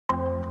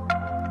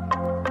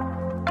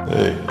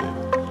Hey.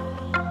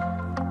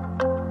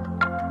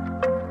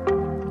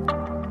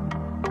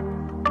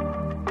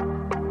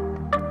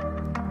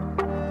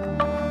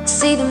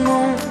 See the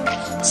moon,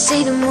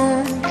 see the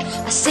moon,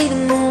 I see the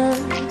moon.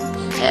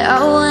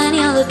 Oh, when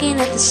you're looking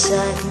at the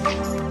sun.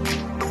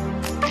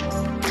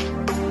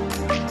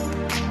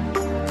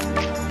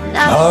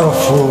 Not a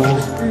fool,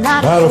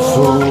 not a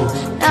fool,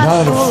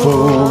 not a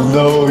fool.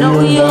 No,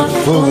 you're not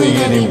fooling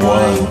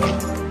anyone.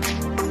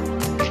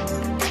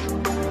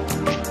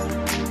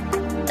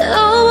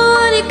 Oh,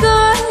 when you're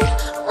gone,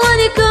 when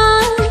you're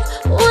gone,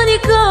 when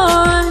you're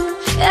gone.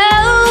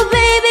 Oh,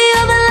 baby,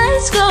 all the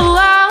lights go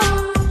out.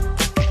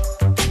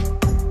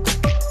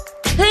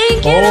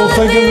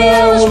 Thinking that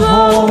I was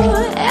wrong,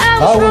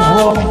 I was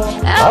wrong,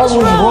 I was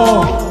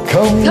wrong.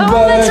 Come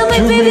back to me,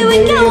 baby, we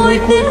can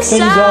work things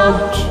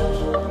out.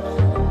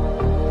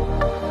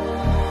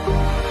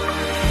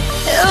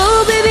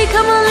 Oh, baby,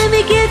 come on, let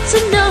me get to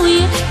know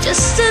you.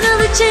 Just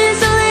another chance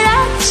so that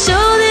I can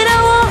show that I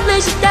won't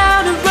let you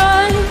down and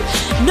run.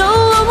 No,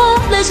 I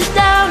won't let you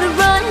down and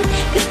run,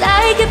 'cause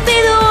I could be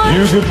the one.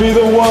 You could be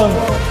the one.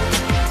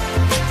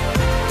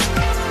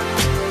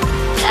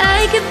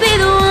 I could be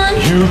the one.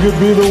 You could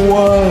be the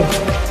one.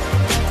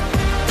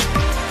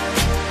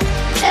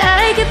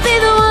 I could be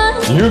the one.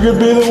 You could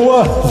be the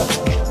one.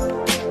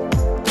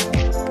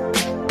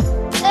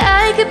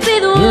 I could be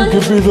the one. You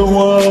could be the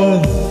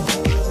one.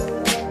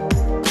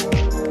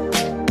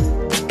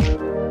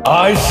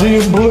 I see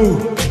in blue.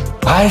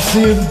 I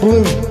see in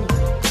blue.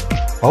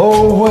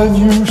 Oh, when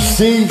you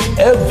see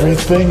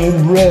everything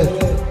in red.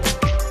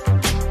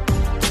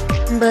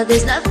 But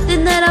there's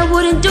nothing that I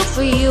wouldn't do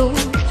for you.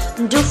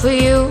 Do for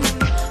you,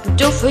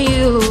 do for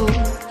you.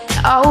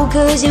 Oh,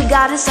 'cause you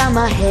got inside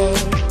my head.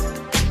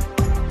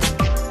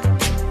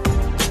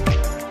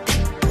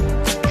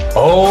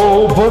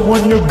 Oh, but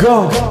when you're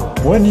gone,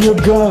 when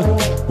you're gone,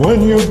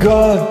 when you're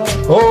gone,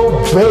 oh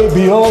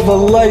baby, all the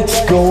lights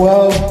go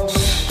out.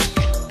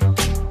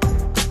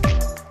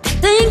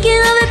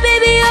 Thinking of it,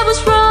 baby, I was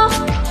wrong,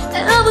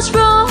 and I was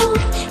wrong,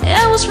 and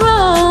I was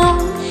wrong.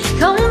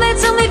 Come back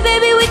to me,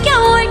 baby, we can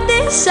work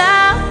this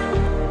out.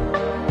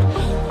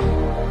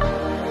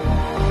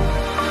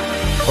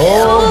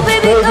 Oh,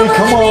 baby,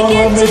 come on,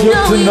 let me get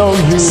to know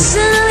you. Just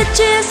another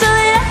chance so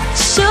that I can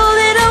show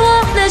that I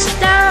won't let you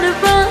down and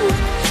run.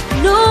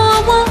 No, I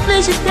won't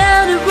let you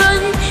down and run,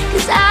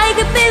 'cause I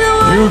could be the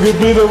one. You could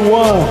be the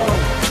one.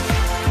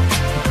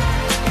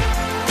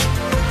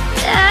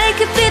 I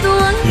could be the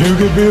one. You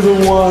could be the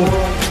one.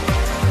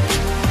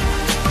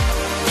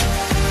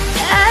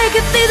 I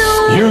could be the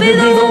one. You could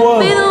be the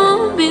one. Be the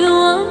one, be the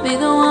one, be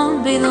the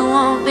one, be the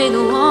one, be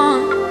the one.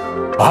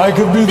 I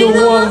could be the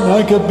one,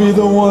 I could be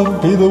the one,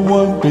 be the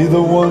one, be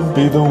the one,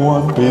 be the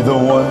one, be the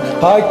one.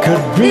 I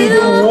could be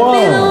the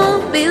one.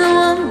 Be the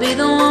one, be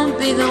the one,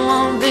 be the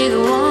one, be the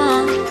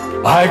one.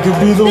 I could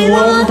be the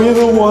one, be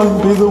the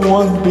one, be the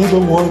one, be the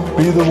one,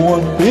 be the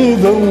one, be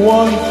the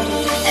one.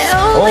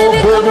 Oh,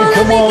 baby,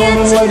 come on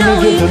and let me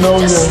get to know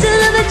you. Just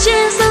another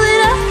chance so that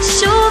I can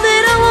show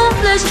that I won't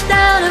let you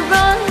down and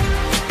run.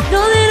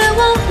 Know that I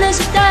won't let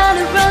you down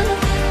and run,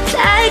 'cause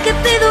I could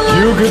be the one.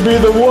 You could be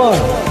the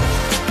one.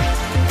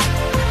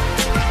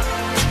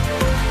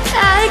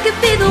 I could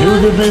be the You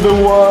one. could be the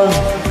one.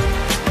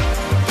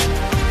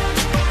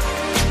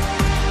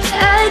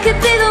 I could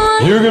be the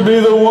one. You could be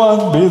the one,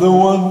 be the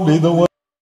one, be the one.